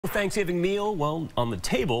Thanksgiving meal, well, on the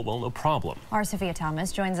table, well, no problem. Our Sophia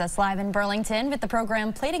Thomas joins us live in Burlington with the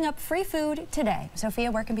program Plating Up Free Food Today.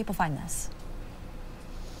 Sophia, where can people find this?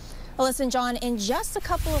 Well, listen, John, in just a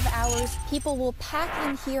couple of hours, people will pack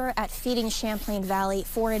in here at Feeding Champlain Valley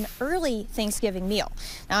for an early Thanksgiving meal.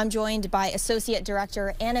 Now, I'm joined by Associate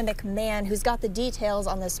Director Anna McMahon, who's got the details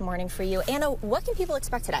on this morning for you. Anna, what can people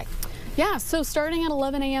expect today? Yeah, so starting at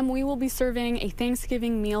 11 a.m., we will be serving a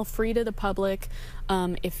Thanksgiving meal free to the public.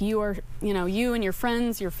 If you are, you and your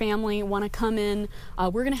friends, your family want to come in,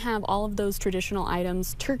 we're going to have all of those traditional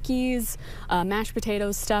items, turkeys, mashed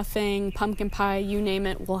potatoes, stuffing, pumpkin pie, you name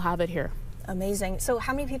it, we'll have it here. Amazing. So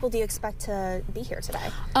how many people do you expect to be here today?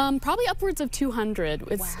 Probably upwards of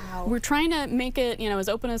 200. Wow. We're trying to make it, as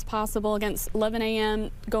open as possible against 11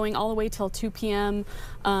 a.m. going all the way till 2 p.m.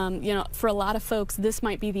 For a lot of folks, this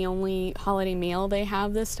might be the only holiday meal they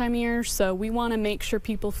have this time of year. So we want to make sure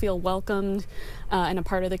people feel welcomed and a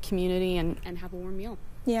part of the community and have a warm meal.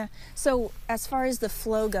 Yeah. So as far as the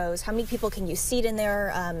flow goes, how many people can you seat in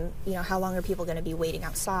there? How long are people going to be waiting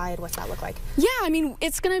outside? What's that look like? Yeah,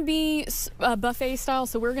 it's going to be buffet style,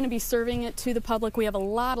 so we're going to be serving it to the public. We have a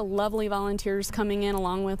lot of lovely volunteers coming in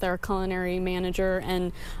along with our culinary manager,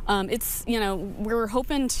 and we're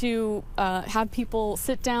hoping to have people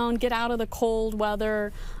sit down, get out of the cold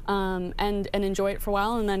weather, and enjoy it for a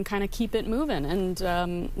while, and then kind of keep it moving.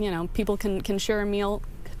 And people can share a meal,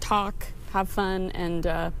 talk, have fun, and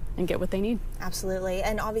get what they need. Absolutely.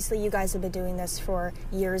 And obviously you guys have been doing this for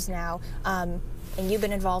years now, and you've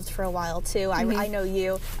been involved for a while too. I know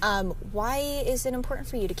you. Why is it important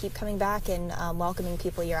for you to keep coming back and welcoming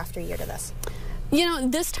people year after year to this?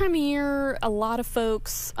 This time of year, a lot of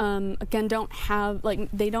folks, again,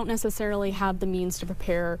 they don't necessarily have the means to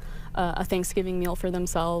prepare a Thanksgiving meal for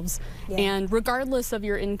themselves. Yeah. And regardless of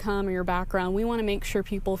your income or your background, we want to make sure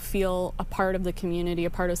people feel a part of the community, a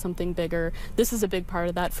part of something bigger. This is a big part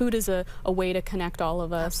of that. Food is a way to connect all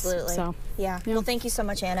of us. Absolutely. So, yeah. Well, thank you so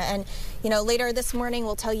much, Anna. And, later this morning,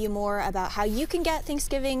 we'll tell you more about how you can get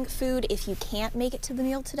Thanksgiving food if you can't make it to the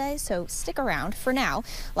meal today. So stick around. For now,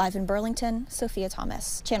 live in Burlington, Sophia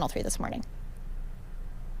Thomas, Channel 3 This Morning.